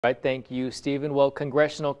Right, thank you, Stephen. Well,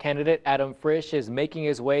 congressional candidate Adam Frisch is making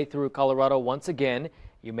his way through Colorado once again.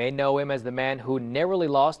 You may know him as the man who narrowly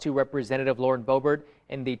lost to Representative Lauren Boebert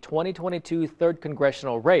in the 2022 3rd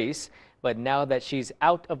congressional race. But now that she's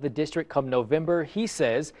out of the district come November, he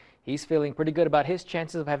says he's feeling pretty good about his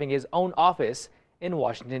chances of having his own office in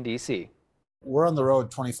Washington, D.C. We're on the road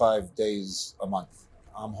 25 days a month.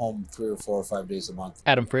 I'm home 3 or 4 or 5 days a month.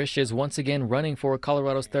 Adam Frisch is once again running for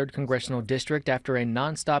Colorado's 3rd congressional district after a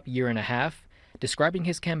nonstop year and a half. Describing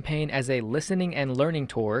his campaign as a listening and learning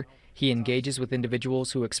tour, he engages with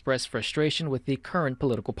individuals who express frustration with the current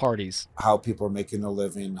political parties. How people are making a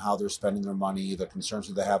living, how they're spending their money, the concerns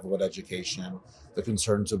that they have about education, the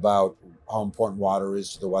concerns about how important water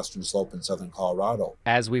is to the western slope in southern Colorado.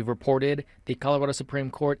 As we've reported, the Colorado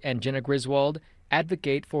Supreme Court and Jenna Griswold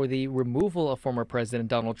advocate for the removal of former President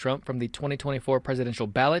Donald Trump from the 2024 presidential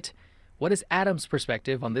ballot. What is Adam's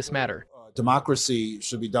perspective on this matter? Democracy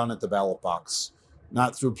should be done at the ballot box,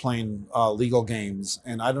 not through playing legal games.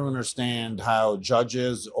 And I don't understand how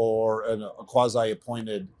judges or a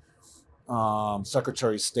quasi-appointed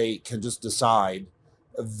Secretary of State can just decide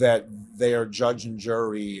that they are judge and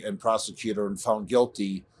jury and prosecutor and found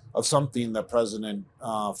guilty of something that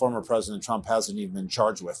former President Trump hasn't even been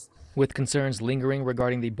charged with. With concerns lingering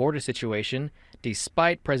regarding the border situation,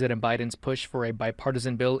 despite President Biden's push for a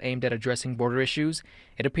bipartisan bill aimed at addressing border issues,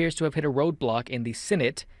 it appears to have hit a roadblock in the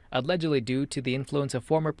Senate, allegedly due to the influence of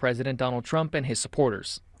former President Donald Trump and his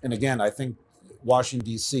supporters. And again, I think Washington,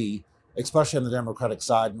 D.C., especially on the Democratic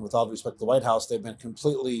side, and with all due respect to the White House, they've been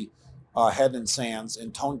completely head in sands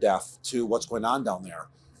and tone deaf to what's going on down there.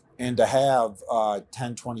 And to have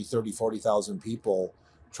 10, 20, 30, 40,000 people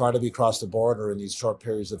try to be across the border in these short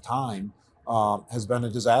periods of time has been a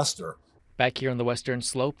disaster. Back here on the western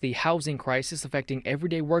slope, the housing crisis affecting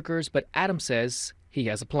everyday workers, but Adam says he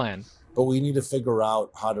has a plan. But we need to figure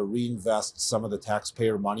out how to reinvest some of the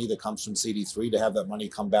taxpayer money that comes from CD3 to have that money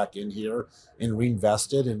come back in here and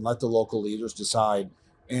reinvest it and let the local leaders decide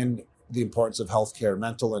in the importance of healthcare,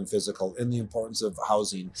 mental and physical, and the importance of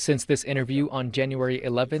housing. Since this interview on January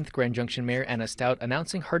 11th, Grand Junction Mayor Anna Stout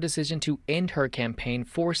announcing her decision to end her campaign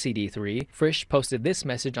for CD3, Frisch posted this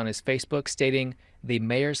message on his Facebook stating, "The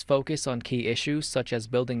mayor's focus on key issues such as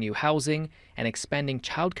building new housing and expanding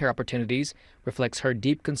childcare opportunities reflects her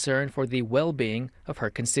deep concern for the well-being of her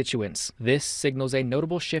constituents. This signals a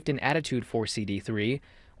notable shift in attitude for CD3.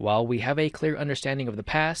 While we have a clear understanding of the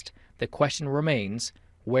past, the question remains,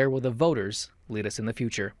 where will the voters lead us in the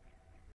future?"